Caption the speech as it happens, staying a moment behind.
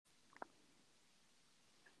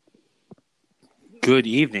Good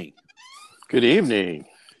evening. Good evening.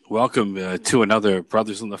 Welcome to another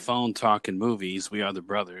Brothers on the Phone talking movies. We are the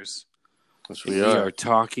brothers. Yes, We are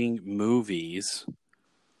talking movies.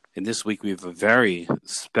 And this week we have a very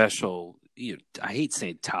special, I hate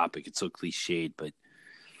saying topic, it's so cliched, but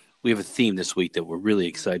we have a theme this week that we're really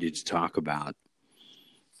excited to talk about.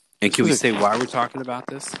 And can we say why we're talking about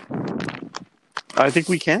this? I think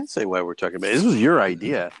we can say why we're talking about it. This was your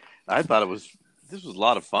idea. I thought this was a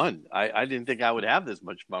lot of fun. I didn't think I would have this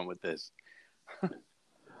much fun with this.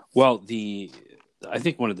 Well, I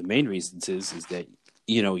think one of the main reasons is that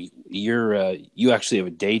you actually have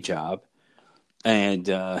a day job, and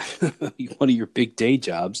one of your big day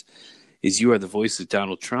jobs is you are the voice of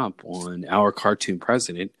Donald Trump on Our Cartoon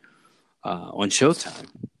President on Showtime,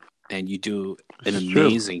 and you do an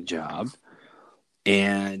amazing job.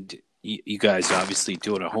 And you guys are obviously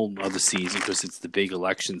doing a whole other season because it's the big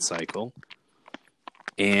election cycle.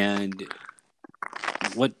 And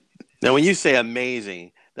now, when you say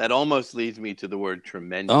amazing, that almost leads me to the word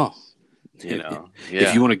tremendous. Oh, yeah.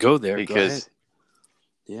 If you want to go there, because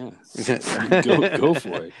go ahead. Yeah, go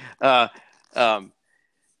for it.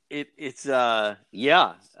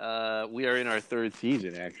 We are in our third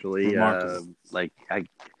season, actually.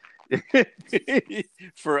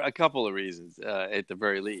 For a couple of reasons, at the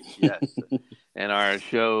very least, yes. And our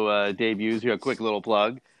show debuts here. A quick little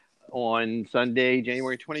plug. On Sunday,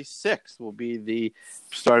 January 26th, will be the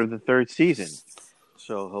start of the third season.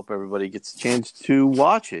 So hope everybody gets a chance to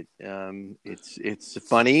watch it. It's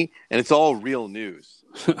funny, and it's all real news.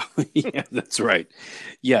 Yeah, that's right.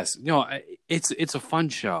 Yes. No, it's a fun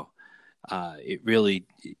show. It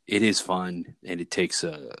is fun, and it takes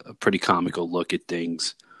a pretty comical look at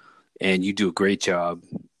things. And you do a great job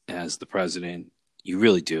as the president. You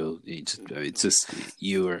really do. It's just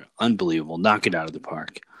you are unbelievable. Knock it out of the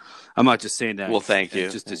park. I'm not just saying that. Well, thank you.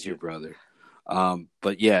 Just as your brother.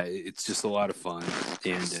 But yeah, it's just a lot of fun,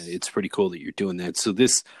 and it's pretty cool that you're doing that. So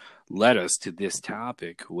this led us to this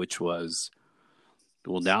topic, which was,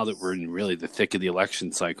 well, now that we're in really the thick of the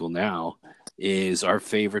election cycle now, is our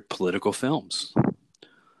favorite political films.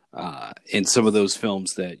 And some of those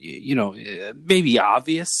films that, may be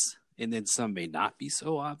obvious, and then some may not be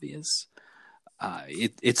so obvious.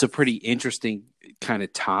 It's a pretty interesting kind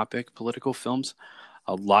of topic, political films.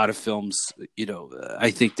 A lot of films, I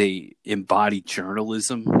think they embody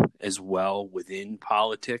journalism as well within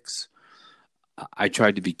politics. I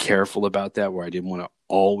tried to be careful about that, where I didn't want to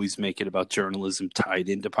always make it about journalism tied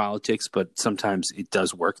into politics, but sometimes it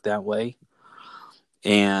does work that way.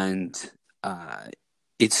 And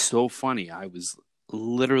it's so funny. I was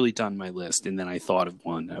literally done my list, and then I thought of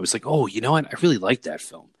one. I was like, oh, you know what? I really like that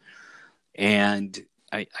film. And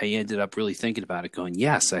I ended up really thinking about it, going,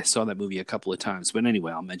 yes, I saw that movie a couple of times. But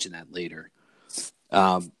anyway, I'll mention that later.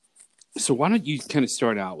 So why don't you kind of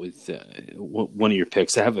start out with one of your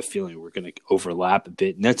picks? I have a feeling we're going to overlap a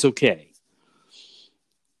bit, and that's okay.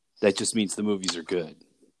 That just means the movies are good.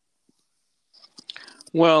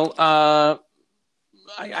 Well,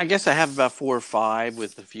 I guess I have about 4 or 5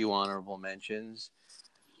 with a few honorable mentions.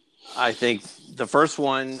 I think the first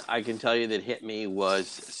one I can tell you that hit me was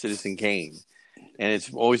Citizen Kane. And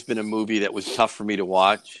it's always been a movie that was tough for me to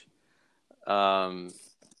watch. And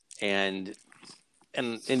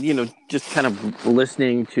just kind of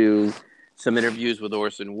listening to some interviews with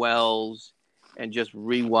Orson Welles and just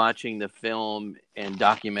rewatching the film and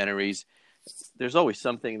documentaries, there's always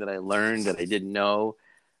something that I learned that I didn't know.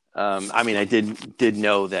 I did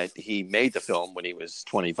know that he made the film when he was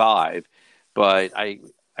 25, but I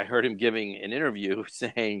heard him giving an interview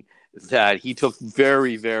saying that he took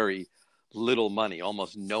very, very little money,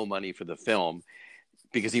 almost no money for the film,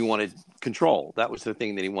 because he wanted control. That was the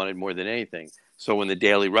thing that he wanted more than anything. So when the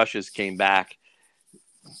Daily Rushes came back,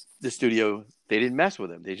 the studio, they didn't mess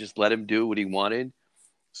with him. They just let him do what he wanted.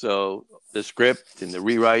 So the script and the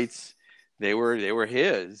rewrites, they were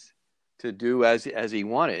his to do as he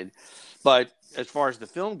wanted. But as far as the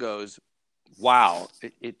film goes, wow,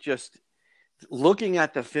 it just, looking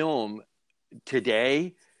at the film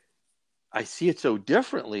today, I see it so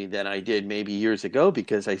differently than I did maybe years ago,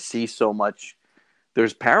 because I see so much,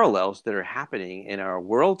 there's parallels that are happening in our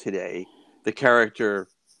world today. The character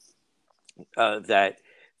that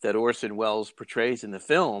Orson Welles portrays in the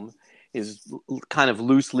film is kind of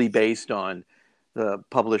loosely based on the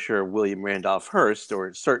publisher William Randolph Hearst,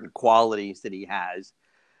 or certain qualities that he has.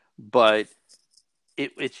 But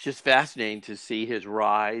it's just fascinating to see his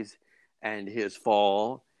rise and his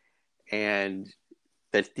fall, and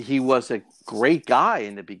that he was a great guy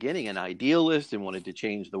in the beginning, an idealist, and wanted to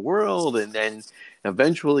change the world. And then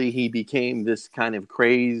eventually he became this kind of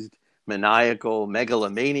crazed, maniacal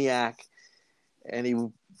megalomaniac. and he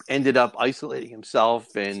ended up isolating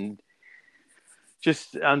himself, and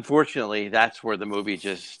just unfortunately, that's where the movie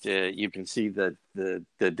just you can see the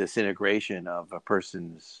disintegration of a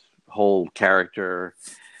person's whole character.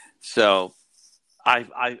 So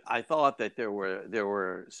I thought that there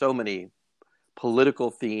were so many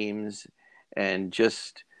political themes, and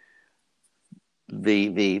just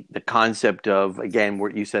the concept of, again,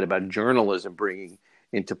 what you said about journalism bringing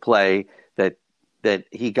into play, that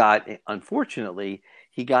unfortunately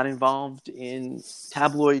he got involved in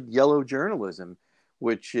tabloid yellow journalism,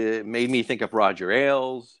 which made me think of Roger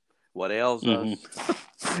Ailes, What Ails Us,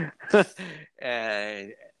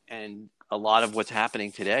 and a lot of what's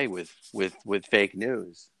happening today with fake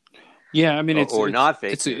news. Yeah, I mean, it's not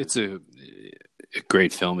fake news. It's a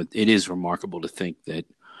great film. It is remarkable to think that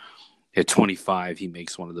at 25 he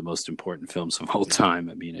makes one of the most important films of all time.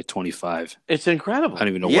 I mean, at 25, it's incredible. I don't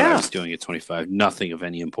even know what I was doing at 25. Nothing of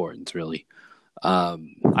any importance, really.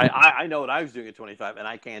 I know what I was doing at 25, and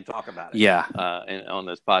I can't talk about it. Yeah, on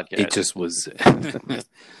this podcast, it just was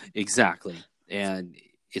exactly. And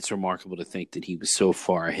it's remarkable to think that he was so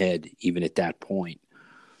far ahead, even at that point.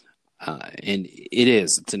 And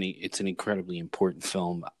it's an incredibly important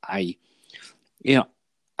film. I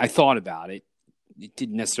thought about it. It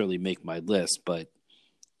didn't necessarily make my list, but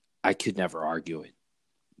I could never argue it.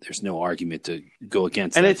 There's no argument to go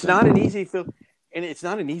against. And it's not an easy film. And it's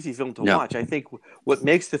not an easy film to watch. I think what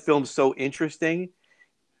makes the film so interesting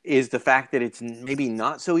is the fact that it's maybe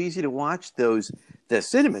not so easy to watch. The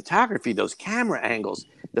cinematography, those camera angles,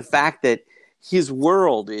 the fact that his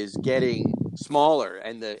world is getting smaller,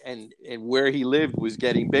 and where he lived was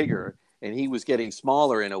getting bigger, and he was getting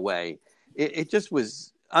smaller in a way. It just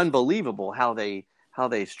was unbelievable how they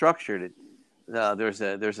structured it. There's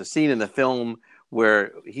a scene in the film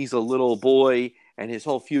where he's a little boy, and his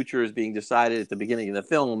whole future is being decided at the beginning of the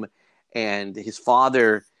film, and his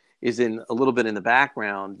father is a little bit in the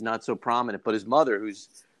background, not so prominent, but his mother,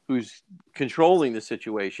 who's controlling the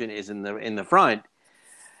situation, is in the front.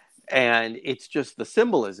 And it's just the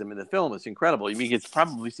symbolism in the film is incredible. You could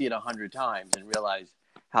probably see it 100 times and realize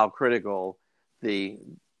how critical the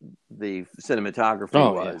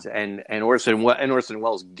cinematography was. Yeah. And Orson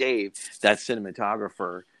Welles gave that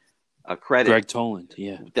cinematographer a credit. Greg Toland,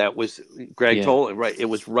 yeah. That was Greg Toland, right? It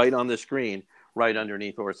was right on the screen, right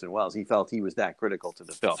underneath Orson Welles. He felt he was that critical to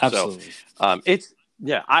the film. Absolutely. So,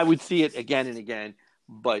 I would see it again and again,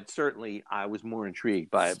 but certainly I was more intrigued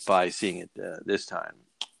by seeing it this time.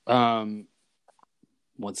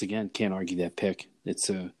 Once again, can't argue that pick. It's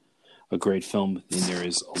a great film, and there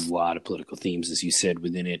is a lot of political themes, as you said,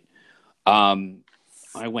 within it.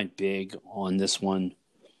 I went big on this one.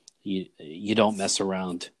 You don't mess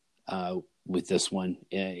around with this one.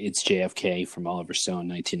 It's JFK from Oliver Stone,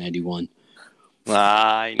 1991.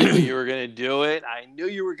 I knew you were going to do it. I knew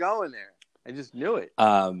you were going there. I just knew it.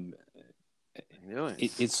 I knew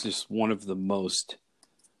it. It's just one of the most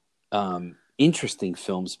interesting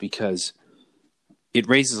films because it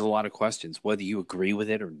raises a lot of questions. Whether you agree with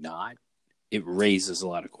it or not, it raises a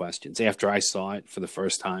lot of questions. After I saw it for the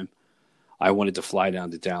first time, I wanted to fly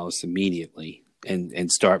down to Dallas immediately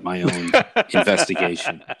and start my own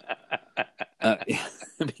investigation.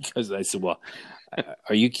 Because I said, well,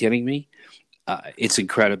 are you kidding me? It's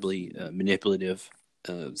incredibly manipulative.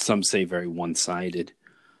 Some say very one-sided.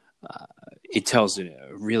 It tells a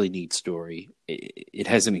really neat story. It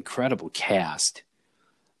has an incredible cast.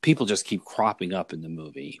 People just keep cropping up in the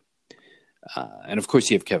movie. And of course,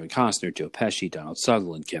 you have Kevin Costner, Joe Pesci, Donald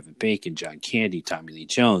Sutherland, Kevin Bacon, John Candy, Tommy Lee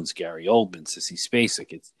Jones, Gary Oldman, Sissy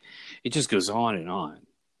Spacek. It just goes on and on.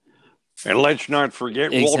 And let's not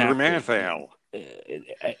forget Walter Matthau.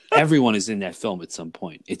 Everyone is in that film at some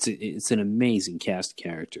point. It's an amazing cast of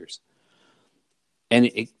characters. And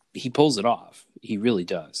he pulls it off. He really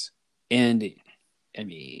does. And, I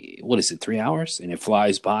mean, what is it, 3 hours? And it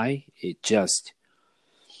flies by. It just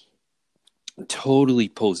totally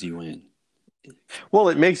pulls you in. Well,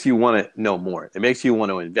 it makes you want to know more. It makes you want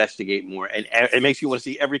to investigate more. And it makes you want to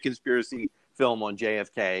see every conspiracy film on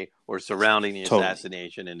JFK or surrounding the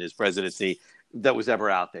assassination and his presidency that was ever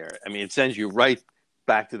out there. I mean, it sends you right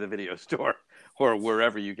back to the video store or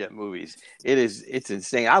wherever you get movies. It's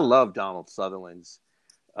insane. I love Donald Sutherland's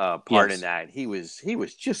part in that. He was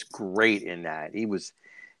just great in that. He was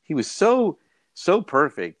so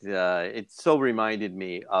perfect. It so reminded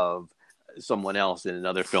me of someone else in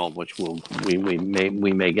another film, which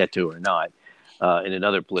we may get to or not, in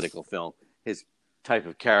another political film, his type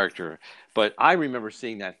of character. But I remember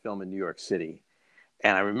seeing that film in New York City,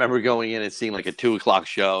 and I remember going in and seeing like a 2:00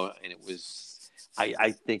 show, and it was,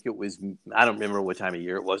 I think it was, I don't remember what time of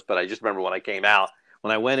year it was, but I just remember when I came out,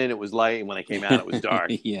 When I went in, it was light, and when I came out, it was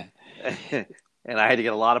dark. Yeah. And I had to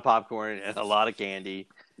get a lot of popcorn and a lot of candy,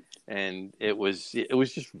 and it was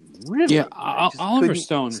just really. Yeah, I just Oliver couldn't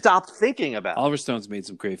Stone. stop thinking about it. Oliver Stone's made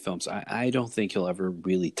some great films. I don't think he'll ever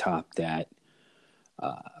really top that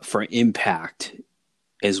for impact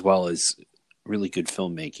as well as really good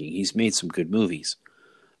filmmaking. He's made some good movies,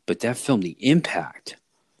 but that film, The Impact,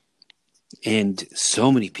 and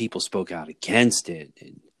so many people spoke out against it.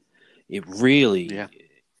 And it really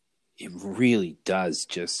does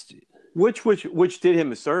just. Which did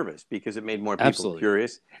him a service because it made more people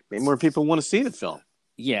curious, made more people want to see the film.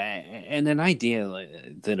 Yeah, and an idea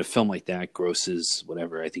that a film like that grosses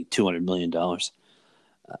whatever, I think $200 million.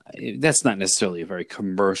 That's not necessarily a very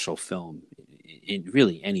commercial film in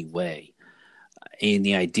really any way. And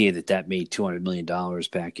the idea that made $200 million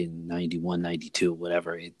back in 91, 92,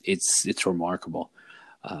 whatever, it's remarkable.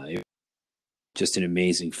 Just an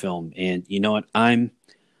amazing film. And you know what? I'm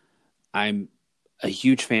a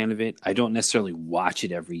huge fan of it. I don't necessarily watch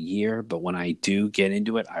it every year, but when I do get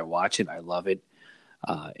into it, I watch it. I love it.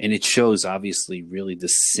 And it shows, obviously, really the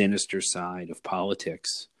sinister side of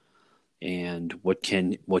politics and what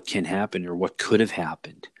can happen or what could have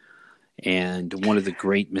happened. And one of the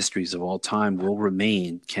great mysteries of all time will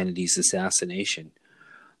remain Kennedy's assassination.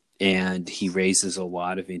 And he raises a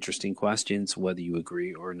lot of interesting questions, whether you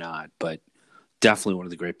agree or not. But definitely one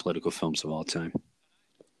of the great political films of all time.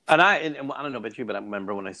 And I don't know about you, but I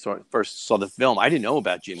remember when I first saw the film, I didn't know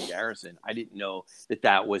about Jim Garrison. I didn't know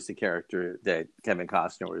that was the character that Kevin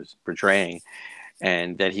Costner was portraying,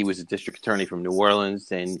 and that he was a district attorney from New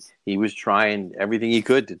Orleans, and he was trying everything he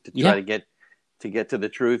could to try to get to the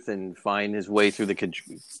truth and find his way through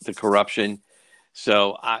the corruption.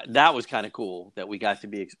 So that was kind of cool that we got to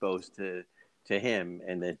be exposed to him,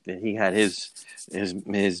 and that he had his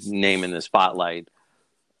name in the spotlight.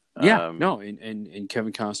 Yeah, and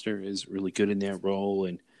Kevin Costner is really good in that role,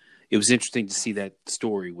 and it was interesting to see that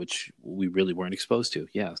story, which we really weren't exposed to.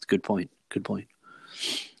 Yeah, it's a good point. Good point.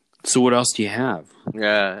 So, what else do you have?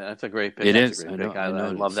 Yeah, that's a great pick. I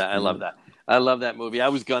love that. I love that. I love that movie. I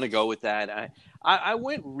was gonna go with that. I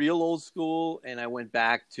went real old school, and I went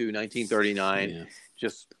back to 1939. Yeah.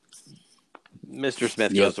 Just Mr.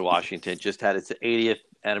 Smith Goes to Washington. Just had its 80th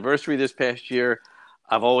anniversary this past year.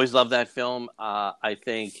 I've always loved that film. I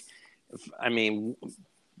don't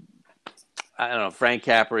know. Frank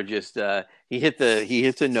Capra just he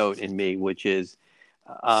hits a note in me, which is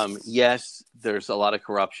yes, there's a lot of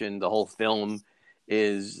corruption. The whole film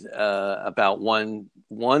is about one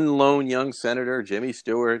lone young senator, Jimmy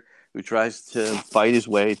Stewart, who tries to fight his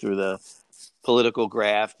way through the political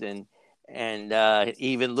graft and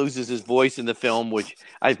even loses his voice in the film, which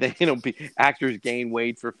I think actors gain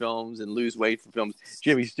weight for films and lose weight for films.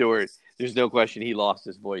 Jimmy Stewart, there's no question he lost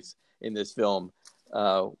his voice in this film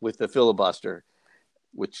with the filibuster,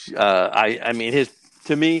 which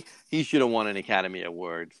to me, he should have won an Academy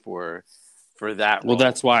Award for that role. Well,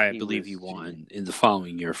 that's why I believe he won in the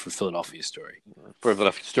following year for Philadelphia Story. For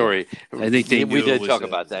Philadelphia Story, I think we did talk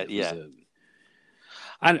about that. Yeah.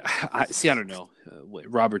 I don't know.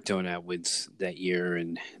 Robert Donat wins that year,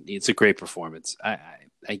 and it's a great performance.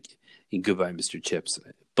 In Goodbye, Mr. Chips,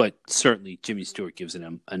 but certainly Jimmy Stewart gives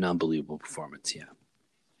an unbelievable performance. Yeah,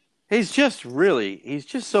 he's just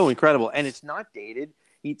so incredible, and it's not dated.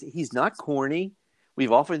 He's not corny.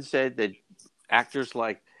 We've often said that actors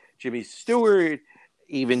like Jimmy Stewart,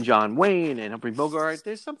 even John Wayne and Humphrey Bogart,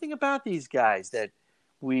 there's something about these guys that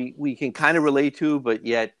we can kind of relate to, but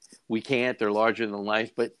yet we can't. They're larger than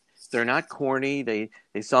life, but they're not corny. They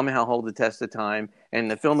somehow hold the test of time. And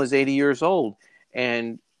the film is 80 years old,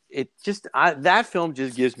 and that film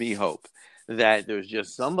just gives me hope that there's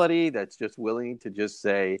just somebody that's just willing to just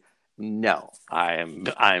say, no, I'm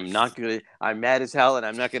not gonna. I'm mad as hell, and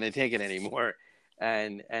I'm not going to take it anymore.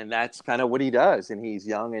 And that's kind of what he does. And he's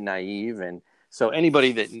young and naive, and so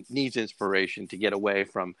anybody that needs inspiration to get away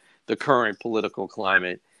from the current political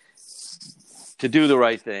climate, to do the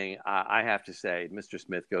right thing, I have to say, Mr.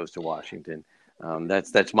 Smith Goes to Washington.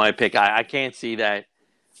 That's my pick. I can't see that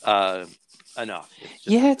enough.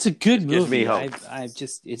 It's a good movie. Gives me hope.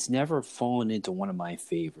 It's never fallen into one of my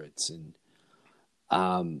favorites, and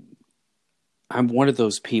I'm one of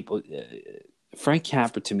those people. Frank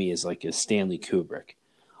Capra to me is like a Stanley Kubrick.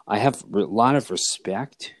 I have a lot of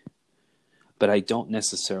respect, but I don't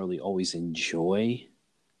necessarily always enjoy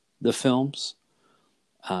the films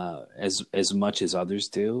as much as others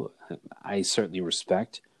do. I certainly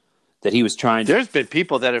respect that he was trying to... There's been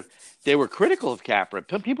people they were critical of Capra.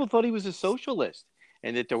 People thought he was a socialist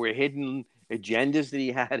and that there were hidden agendas that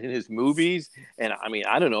he had in his movies. And I mean,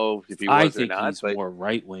 I don't know if he I was or think not, he's but more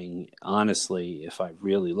right wing. Honestly, if I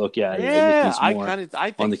really look at it, I think yeah, he's more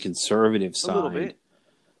I on the think conservative a little side. bit.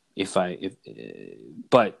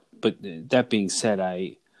 But that being said,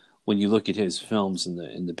 when you look at his films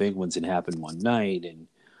and the big ones, It Happened One Night and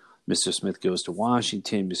Mr. Smith Goes to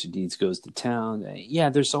Washington, Mr. Deeds Goes to Town. Yeah,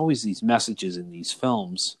 there's always these messages in these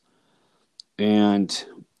films, and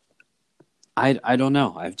I don't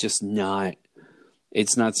know. I've just not.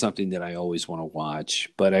 It's not something that I always want to watch,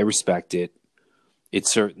 but I respect it. It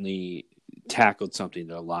certainly tackled something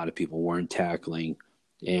that a lot of people weren't tackling,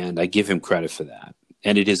 and I give him credit for that.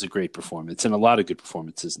 And it is a great performance, and a lot of good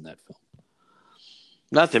performances in that film.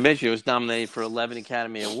 Not to mention, it was nominated for 11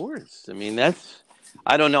 Academy Awards. I mean,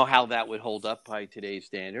 I don't know how that would hold up by today's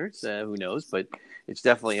standards. Who knows? But it's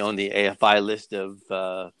definitely on the AFI list of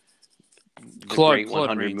the great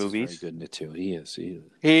 100 Rains movies. is very good in it too. He is.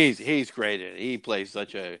 He's great in it. He plays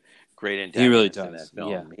such a great antagonist He really does. in that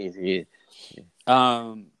film.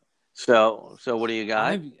 Yeah. So what do you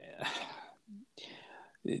got?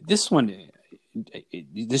 This one,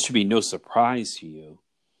 this should be no surprise to you.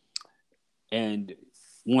 And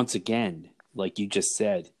once again, like you just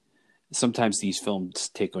said, sometimes these films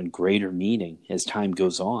take on greater meaning as time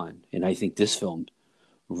goes on. And I think this film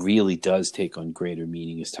really does take on greater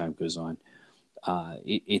meaning as time goes on.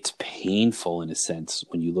 It's painful in a sense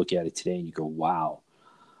when you look at it today and you go, wow,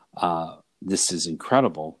 this is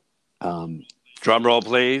incredible. Drum roll,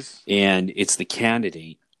 please. And it's The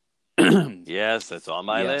Candidate. Yes, that's on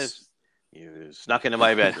my list. You snuck into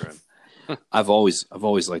my bedroom. I've always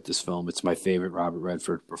liked this film. It's my favorite Robert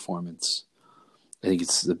Redford performance. I think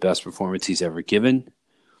it's the best performance he's ever given.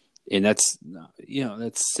 And that's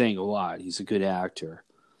saying a lot. He's a good actor.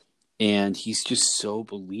 And he's just so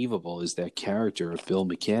believable as that character of Bill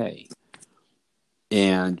McKay.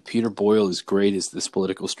 And Peter Boyle is great as this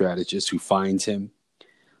political strategist who finds him.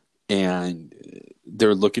 And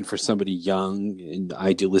they're looking for somebody young and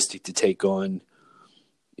idealistic to take on.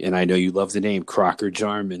 And I know you love the name, Crocker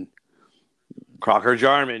Jarman. Crocker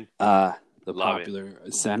Jarman. The popular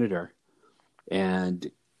senator. And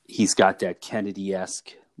he's got that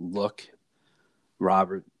Kennedy-esque look.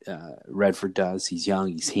 Robert Redford does. He's young,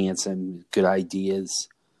 he's handsome, good ideas.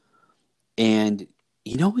 And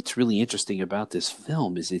you know what's really interesting about this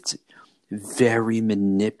film is it's very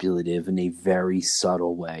manipulative in a very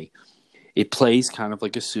subtle way. It plays kind of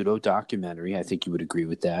like a pseudo-documentary. I think you would agree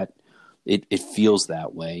with that. It feels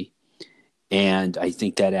that way. And I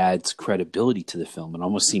think that adds credibility to the film. It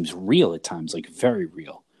almost seems real at times, like very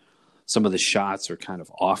real. Some of the shots are kind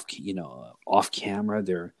of off camera.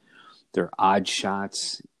 They're odd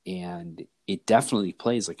shots, and it definitely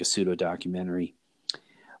plays like a pseudo-documentary.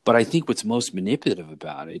 But I think what's most manipulative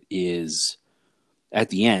about it is at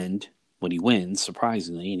the end, when he wins,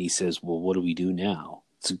 surprisingly, and he says, well, what do we do now?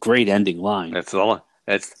 It's a great ending line. That's the line.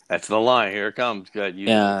 That's the line. Here it comes. Good.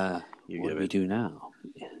 What do we do now?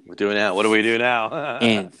 We're doing that. What do we do now?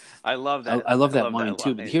 And I love that. I love that line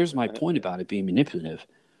too. But here's my point about it being manipulative: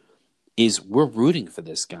 is we're rooting for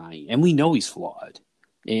this guy, and we know he's flawed,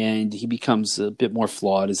 and he becomes a bit more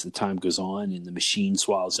flawed as the time goes on, and the machine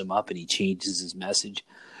swallows him up, and he changes his message.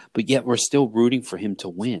 But yet, we're still rooting for him to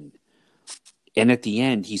win. And at the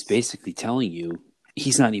end, he's basically telling you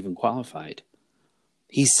he's not even qualified.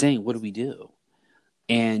 He's saying, "What do we do?"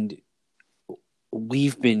 And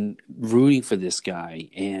we've been rooting for this guy,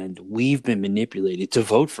 and we've been manipulated to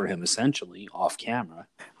vote for him, essentially, off camera.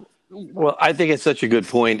 Well, I think it's such a good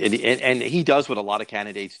point. And he does what a lot of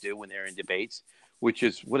candidates do when they're in debates, which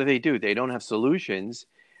is, what do? They don't have solutions,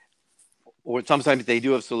 or sometimes they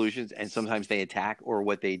do have solutions, and sometimes they attack, or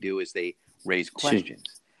what they do is they raise questions.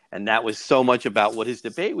 And that was so much about what his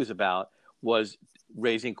debate was about, was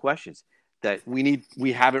raising questions that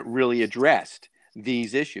we haven't really addressed.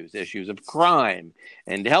 These issues of crime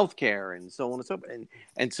and healthcare and so on and so forth.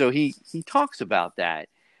 And so he talks about that.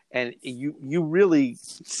 And you really,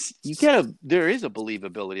 there is a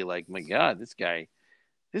believability, like, my God, this guy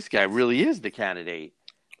really is the candidate.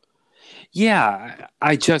 Yeah.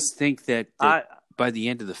 I just think that by the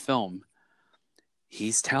end of the film,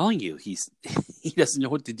 he's telling you he doesn't know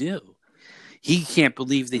what to do. He can't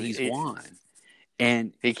believe that he's won.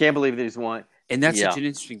 And he can't believe that he's won. And that's such an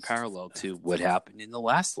interesting parallel to what happened in the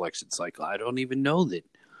last election cycle. I don't even know that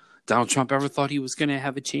Donald Trump ever thought he was going to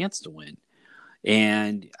have a chance to win.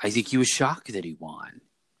 And I think he was shocked that he won.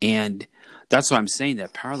 And that's why I'm saying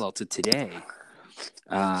that parallel to today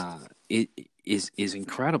it is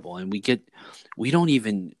incredible. And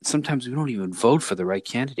sometimes we don't even vote for the right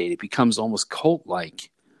candidate. It becomes almost cult-like.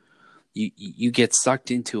 You get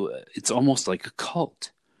sucked into it. It's almost like a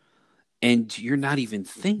cult. and you're not even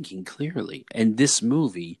thinking clearly. And this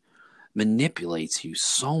movie manipulates you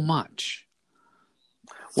so much.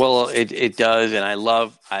 Well, it does, and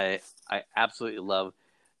I absolutely love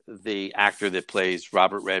the actor that plays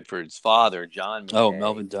Robert Redford's father, John Oh, McKay,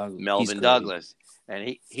 Melvin Douglas. He's Melvin great. Douglas,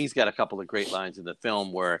 and he's got a couple of great lines in the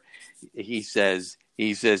film where he says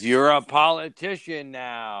you're a politician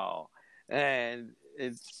now, and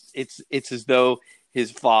it's as though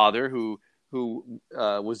his father, who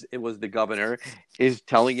was the governor, is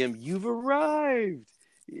telling him, "You've arrived.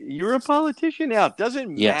 You're a politician now. It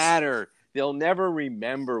doesn't Yes. matter. They'll never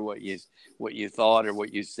remember what you thought or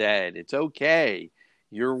what you said. It's okay.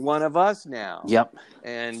 You're one of us now." Yep.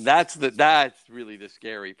 And that's really the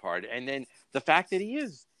scary part. And then the fact that he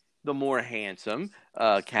is the more handsome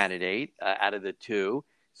candidate out of the two,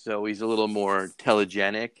 so he's a little more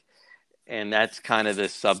telegenic, and that's kind of the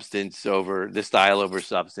style over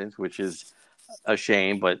substance, which is a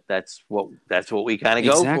shame, but that's what we kind of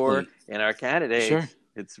go for Exactly. in our candidates. Sure.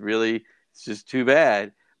 It's just too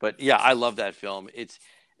bad. But yeah, I love that film. It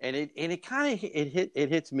kind of it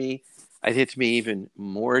hits me. It hits me even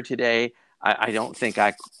more today. I don't think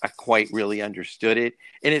I quite really understood it,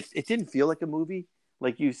 and it didn't feel like a movie,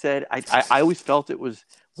 like you said. I always felt it was,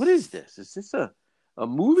 what is this? Is this a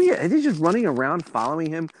movie? And he's just running around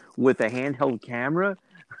following him with a handheld camera.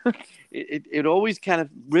 It always kind of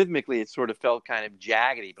rhythmically, it sort of felt kind of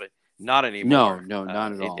jaggedy, but not anymore. No,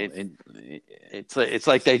 not at all. It's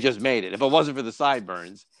like they just made it. If it wasn't for the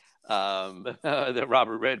sideburns that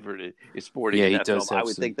Robert Redford is sporting in that film, I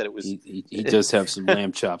would think that it was. He does have some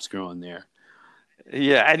lamb chops growing there.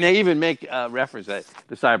 Yeah, and they even make reference that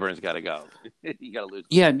the sideburns got to go. You got to lose.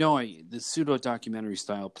 Yeah, no, the pseudo documentary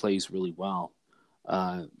style plays really well,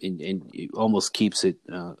 and it almost keeps it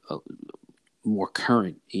more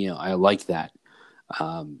current. I like that.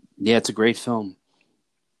 Yeah, it's a great film,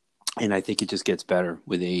 and I think it just gets better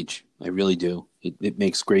with age. I really do. It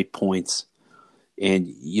makes great points, and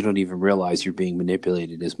you don't even realize you're being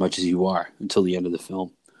manipulated as much as you are until the end of the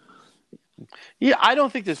film. Yeah, I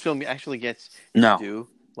don't think this film actually gets due,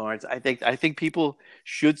 Lawrence. I think people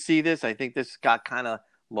should see this. I think this got kind of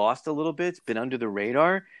lost a little bit. It's been under the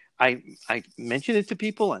radar. I mentioned it to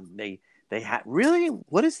people, and they had, really,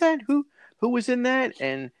 what is that? Who was in that?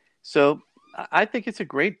 And so I think it's a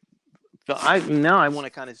great. Now I want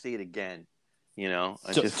to kind of see it again.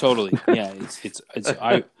 Totally. Yeah, it's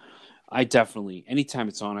I definitely, anytime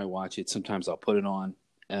it's on, I watch it. Sometimes I'll put it on.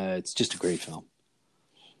 It's just a great film.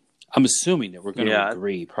 I'm assuming that we're going to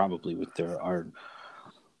agree probably with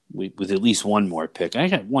with at least one more pick. I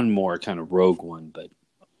got one more kind of rogue one, but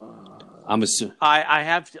I'm assuming I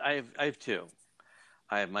have two.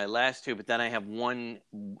 I have my last two, but then I have one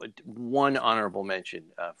honorable mention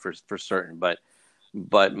for certain. But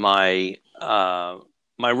my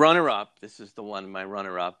runner up, this is the one. My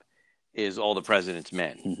runner up is All the President's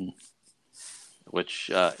Men, mm-hmm. which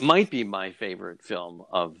might be my favorite film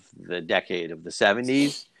of the decade of the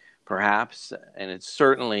 70s. Perhaps, and it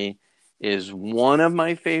certainly is one of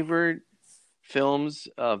my favorite films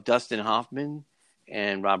of Dustin Hoffman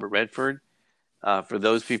and Robert Redford. For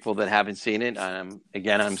those people that haven't seen it,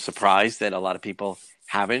 I'm surprised that a lot of people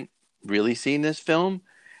haven't really seen this film.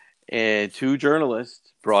 Two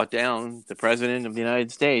journalists brought down the President of the United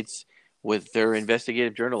States with their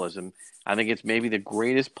investigative journalism. I think it's maybe the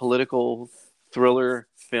greatest political thriller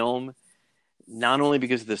film, not only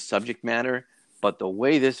because of the subject matter, but the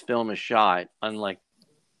way this film is shot, unlike,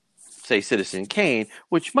 say, Citizen Kane,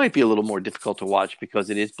 which might be a little more difficult to watch because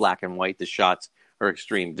it is black and white. The shots are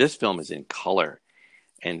extreme. This film is in color.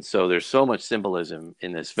 And so there's so much symbolism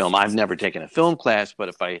in this film. I've never taken a film class, but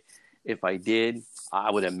if I did, I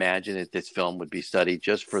would imagine that this film would be studied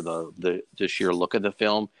just for the sheer look of the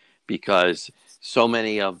film, because so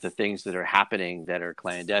many of the things that are happening that are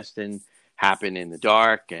clandestine happen in the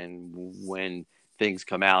dark, and when things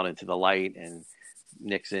come out into the light and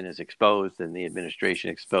Nixon is exposed and the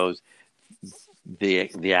administration exposed,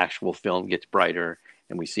 the actual film gets brighter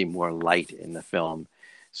and we see more light in the film.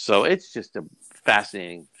 So it's just a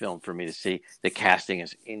fascinating film for me to see. The casting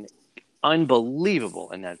is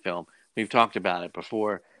unbelievable in that film. We've talked about it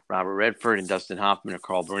before. Robert Redford and Dustin Hoffman, or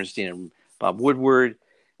Carl Bernstein and Bob Woodward.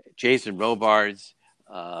 Jason Robards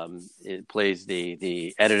it plays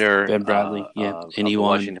the editor, Ben Bradley, of the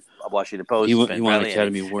Washington Post. He won an Bradley,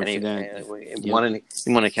 Academy Award for that. He won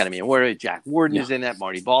an Academy Award. Jack Warden is in that.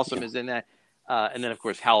 Marty Balsam is in that. And then, of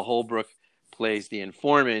course, Hal Holbrook plays the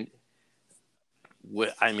informant.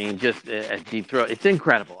 I mean, just a deep throat. It's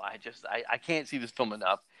incredible. I can't see this film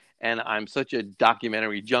enough. And I'm such a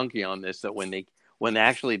documentary junkie on this that when they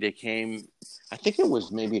came, I think it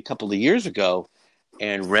was maybe a couple of years ago,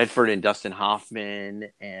 and Redford and Dustin Hoffman,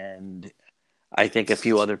 and I think a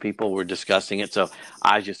few other people were discussing it. So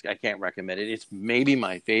I can't recommend it. It's maybe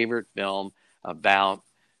my favorite film about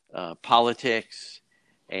politics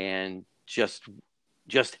and just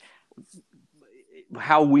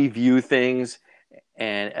how we view things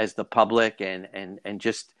and as the public and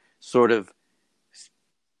just sort of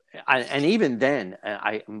and even then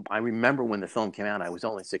I remember when the film came out I was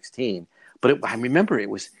only 16, but I remember it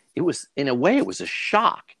was in a way it was a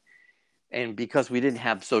shock. And because we didn't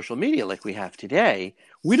have social media like we have today,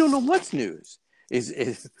 we don't know what's news.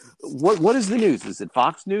 What is the news? Is it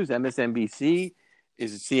Fox News, MSNBC?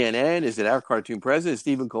 Is it CNN? Is it our cartoon president,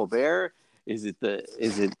 Stephen Colbert? What's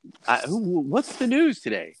the news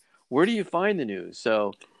today? Where do you find the news?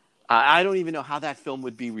 So I don't even know how that film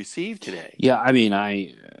would be received today. Yeah, I mean,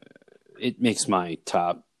 it makes my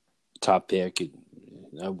top pick.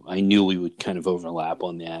 I knew we would kind of overlap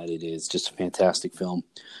on that. It is just a fantastic film.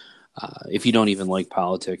 If you don't even like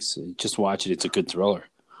politics, just watch it. It's a good thriller,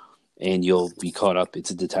 and you'll be caught up. It's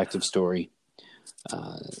a detective story,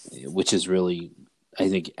 which is really, I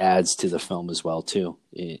think, adds to the film as well too.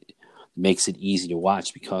 It makes it easy to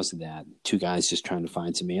watch because of that. Two guys just trying to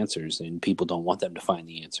find some answers, and people don't want them to find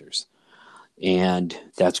the answers, and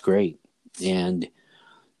that's great. And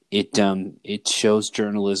it shows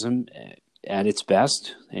journalism at its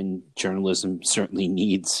best, and journalism certainly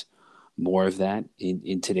needs more of that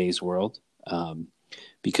in today's world,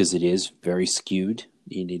 because it is very skewed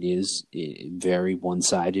and it is very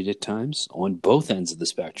one-sided at times on both ends of the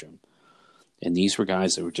spectrum. And these were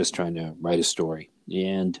guys that were just trying to write a story,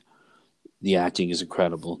 and the acting is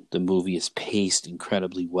incredible. The movie is paced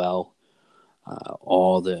incredibly well.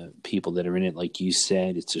 All the people that are in it, like you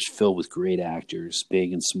said, it's just filled with great actors,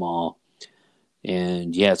 big and small.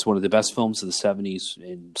 And yeah, it's one of the best films of the 70s,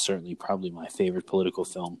 and certainly probably my favorite political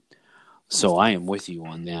film. So I am with you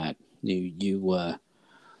on that. There's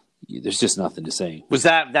just nothing to say. Was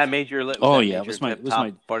that made your list? Oh yeah, it was my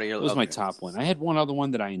top one. I had one other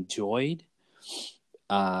one that I enjoyed.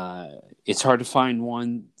 It's hard to find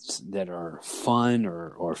ones that are fun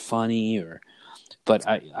or funny but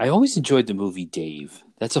I always enjoyed the movie Dave.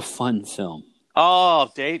 That's a fun film. Oh,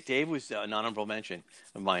 Dave was an honorable mention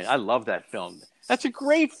of mine. I love that film. That's a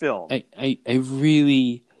great film. I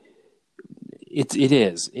really. It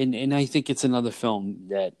is, and I think it's another film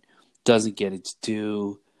that doesn't get its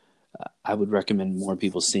due. I would recommend more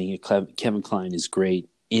people seeing it. Kevin Kline is great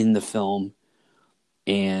in the film,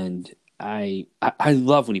 and I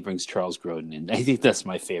love when he brings Charles Grodin in. I think that's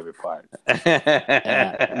my favorite part.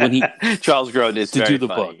 When Charles Grodin is to do the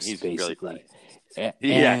funny. Books, he's basically, really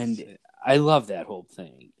and yes. I love that whole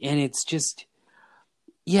thing. And it's just,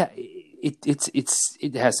 yeah.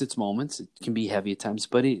 It has its moments. It can be heavy at times,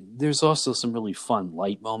 but there's also some really fun,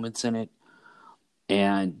 light moments in it,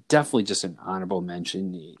 and definitely just an honorable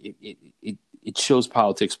mention. It shows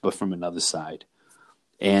politics, but from another side,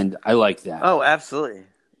 and I like that. Oh, absolutely!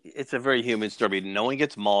 It's a very human story. No one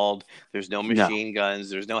gets mauled. There's no machine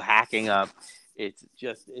guns. There's no hacking up. It's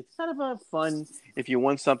kind of a fun. If you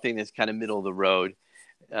want something that's kind of middle of the road.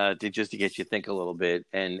 To get you to think a little bit,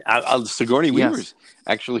 and Sigourney Weaver's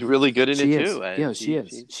actually really good in it too. She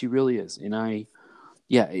is. She really is, and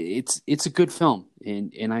it's a good film,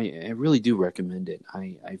 and I really do recommend it.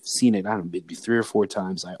 I've seen it, I don't know, maybe 3 or 4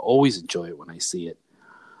 times. I always enjoy it when I see it.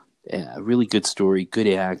 A really good story, good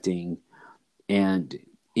acting, and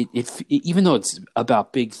it even though it's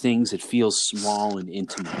about big things, it feels small and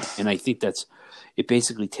intimate. And I think it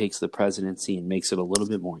basically takes the presidency and makes it a little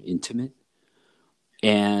bit more intimate.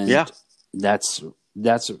 And that's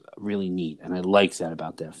really neat, and I like that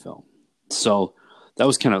about that film. So that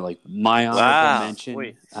was kind of like my honorable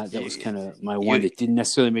mention. That was kind of my one that didn't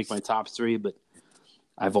necessarily make my top 3, but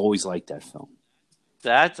I've always liked that film.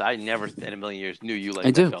 I never in a million years knew you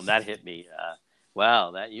liked that film. That hit me.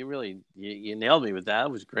 Wow, that you really you nailed me with that.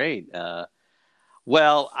 It was great.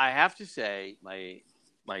 Well, I have to say my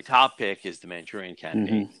top pick is The Manchurian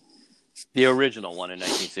Candidate. Mm-hmm. The original one in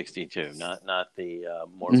 1962, not the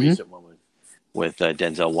more recent one with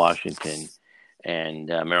Denzel Washington and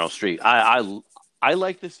Meryl Streep. I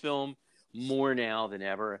like this film more now than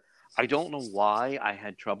ever. I don't know why I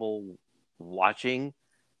had trouble watching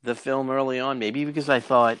the film early on. Maybe because I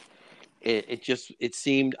thought it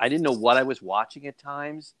seemed I didn't know what I was watching at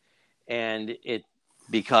times, and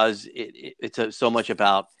because it's so much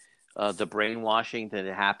about the brainwashing that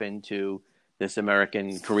had happened to this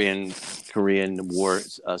American Korean War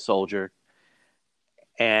soldier,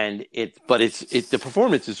 and the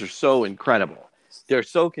performances are so incredible. They're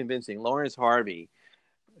so convincing. Lawrence Harvey,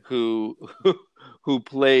 who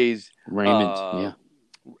plays Raymond,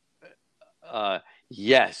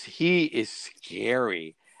 Yes, he is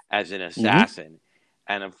scary as an Mm-hmm. assassin,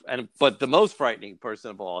 but the most frightening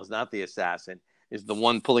person of all is not the assassin, is the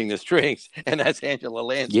one pulling the strings, and that's Angela Yeah.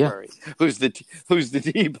 Lansbury, who's the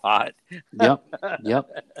teapot Yep. Yep.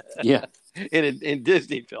 Yeah. in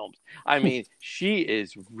Disney films. I mean, she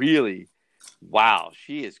is really wow.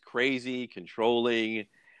 She is crazy, controlling.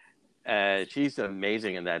 She's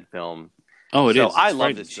amazing in that film. Oh, it So is. I It's love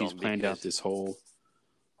frightening. this She's film planned out because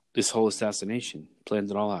this whole assassination,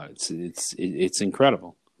 planned it all out. It's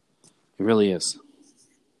incredible. It really is.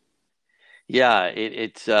 yeah,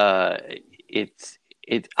 it's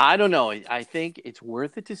it. I don't know. I think it's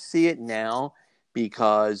worth it to see it now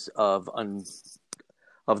because of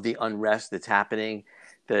the unrest that's happening.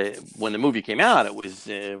 When the movie came out, it was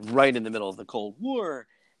right in the middle of the Cold War,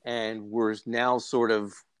 and we're now sort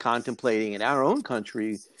of contemplating in our own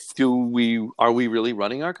country: are we really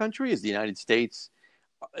running our country? Is the United States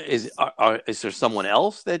is there someone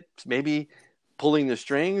else that's maybe pulling the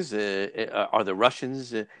strings? Are the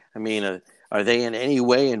Russians? I mean, are they in any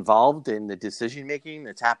way involved in the decision making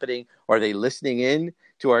that's happening? Are they listening in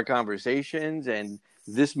to our conversations? And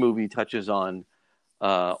this movie touches on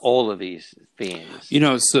all of these themes.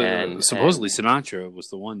 So supposedly And Sinatra was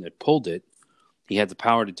the one that pulled it. He had the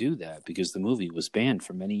power to do that because the movie was banned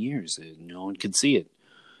for many years. No one could see it,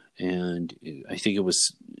 and I think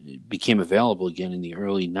it became available again in the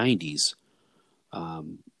early '90s.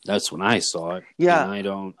 That's when I saw it, and yeah, I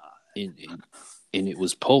don't, and it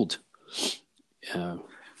was pulled. Uh,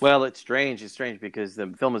 well, it's strange. It's strange because the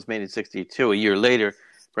film was made in '62. A year later,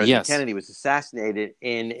 President yes, Kennedy was assassinated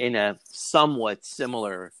in a somewhat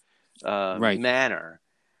similar right. manner.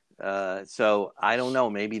 So I don't know.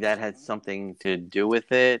 Maybe that had something to do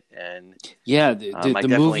with it. And Yeah, the I the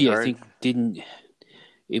definitely movie I heard. think didn't.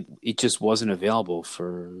 It just wasn't available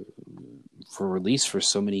for release for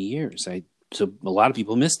so many years. So a lot of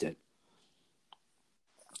people missed it.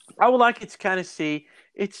 I would like it to kind of see.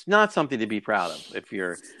 It's not something to be proud of if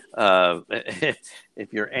you're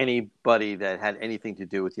anybody that had anything to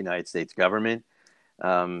do with the United States government.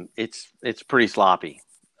 It's pretty sloppy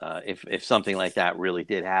if something like that really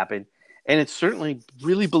did happen, and it's certainly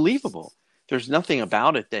really believable. There's nothing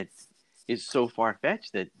about it that is so far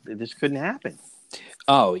fetched that this couldn't happen.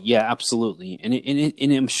 Oh yeah, absolutely,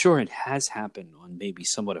 and I'm sure it has happened on maybe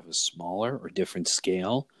somewhat of a smaller or different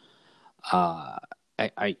scale. Uh,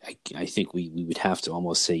 I think we would have to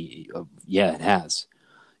almost say, yeah, it has,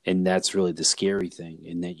 and that's really the scary thing,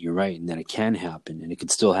 and that you're right, and that it can happen, and it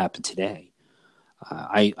could still happen today.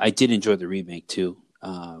 I did enjoy the remake too,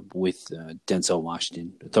 with Denzel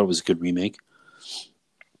Washington. I thought it was a good remake.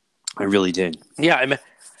 I really did. Yeah, I mean,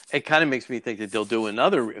 it kind of makes me think that they'll do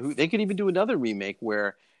another. They could even do another remake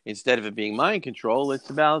where instead of it being mind control, it's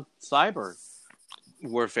about cyber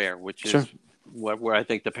warfare, which Sure. is where I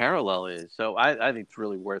think the parallel is. So I think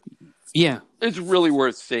Yeah, it's really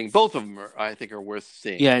worth seeing. Both of them I think are worth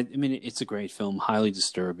seeing. yeah. I mean, it's a great film, highly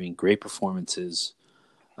disturbing, great performances.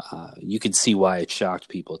 You can see why it shocked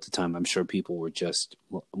people at the time. I'm sure people were just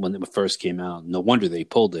when it first came out. No wonder they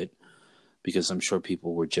pulled it because I'm sure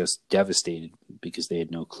people were just devastated because they had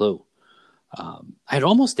no clue. I had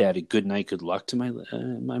almost added "Good Night, Good Luck" to my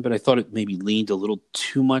mind, but I thought it maybe leaned a little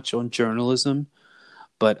too much on journalism.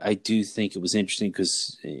 But I do think it was interesting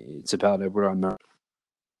because it's about Edward R.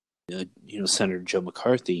 Murrow, Senator Joe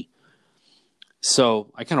McCarthy.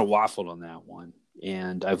 So I kind of waffled on that one,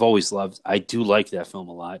 and I do like that film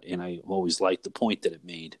a lot, and I always liked the point that it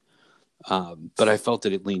made. But I felt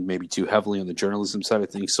that it leaned maybe too heavily on the journalism side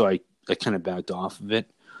of things, so I kind of backed off of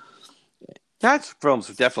it. That film's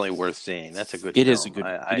definitely worth seeing. That's a good It is a film. good,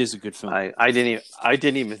 it is a good film. I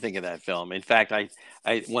didn't even think of that film. In fact, I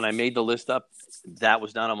when I made the list up, that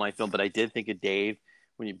was not on my film, but I did think of Dave.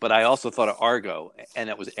 But I also thought of Argo, and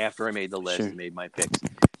that was after I made the list Sure. and made my picks.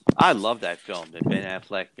 I love that film that Ben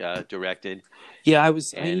Affleck directed, Yeah, I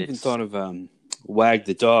and even thought of Wag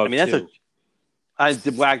the I Dog mean too.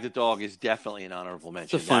 Wag the Dog is definitely an honorable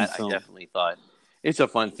It's a mention. fun That I film. definitely thought it's a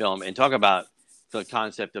fun film, and talk about the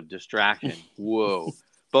concept of distraction. Whoa,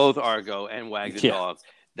 both Argo and Wag the Yeah, Dog.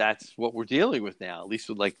 That's what we're dealing with now. At least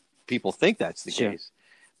with like people think that's the sure. case.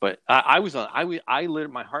 But I was on.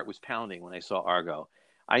 My heart was pounding when I saw Argo.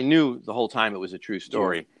 I knew the whole time it was a true Yeah.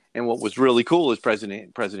 story. And what was really cool is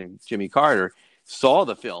President Jimmy Carter saw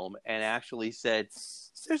the film and actually said,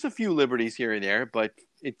 "There's a few liberties here and there, but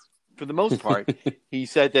it's for the most part." He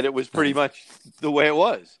said that it was pretty Right. much the way it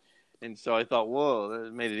was. And so I thought, whoa,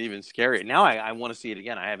 that made it even scarier. Now I want to see it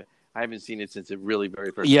again. I haven't seen it since it really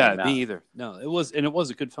very first Yeah, came me out. either. No, it was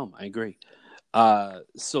a good film. I agree.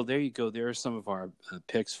 So there you go. There are some of our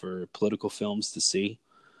picks for political films to see.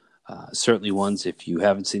 Certainly ones, if you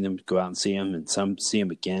haven't seen them, go out and see them, and some see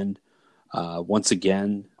them again. Once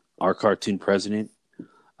again, Our Cartoon President,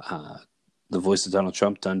 the voice of Donald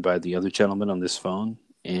Trump, done by the other gentleman on this phone,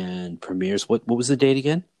 and premieres. What was the date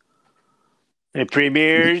again? It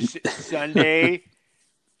premieres Sunday,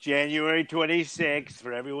 January 26th,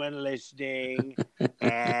 for everyone listening,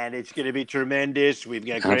 and it's going to be tremendous. We've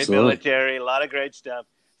got great military, a lot of great stuff.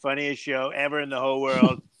 Funniest show ever in the whole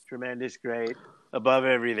world. Tremendous, great, above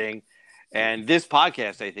everything. And this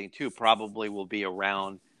podcast, I think, too, probably will be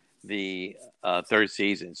around the third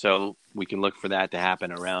season. So we can look for that to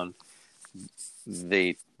happen around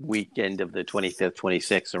the weekend of the 25th,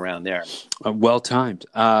 26th, around there. Well timed.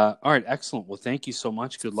 All right, excellent. Well, thank you so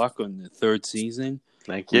much. Good luck on the third season.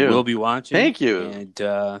 Thank you. We'll be watching. Thank you.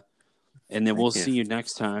 And then we'll see you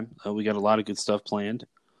next time. We got a lot of good stuff planned.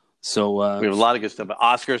 So we have a lot of good stuff.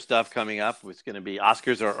 Oscar stuff coming up. It's going to be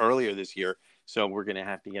Oscars are earlier this year, so we're going to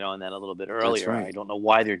have to get on that a little bit earlier. That's right. I don't know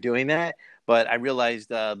why they're doing that, but I realized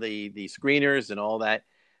the screeners and all that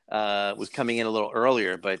was coming in a little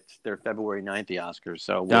earlier, but they're February 9th, the Oscars,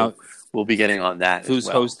 so we'll be getting on that. Who's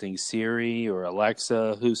as well. hosting? Siri or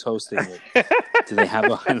Alexa? Who's hosting it? Do they have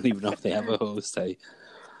I don't even know if they have a host.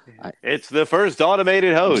 It's the first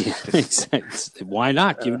automated host. Yeah, why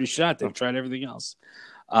not? Give it a shot. They've tried everything else.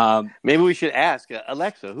 Maybe we should ask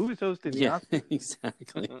Alexa, who is hosting the Oscars?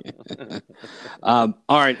 Exactly. All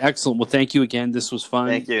right, excellent. Well, thank you again. This was fun.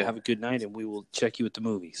 Thank you. Have a good night, and we will check you at the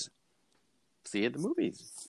movies. See you at the movies.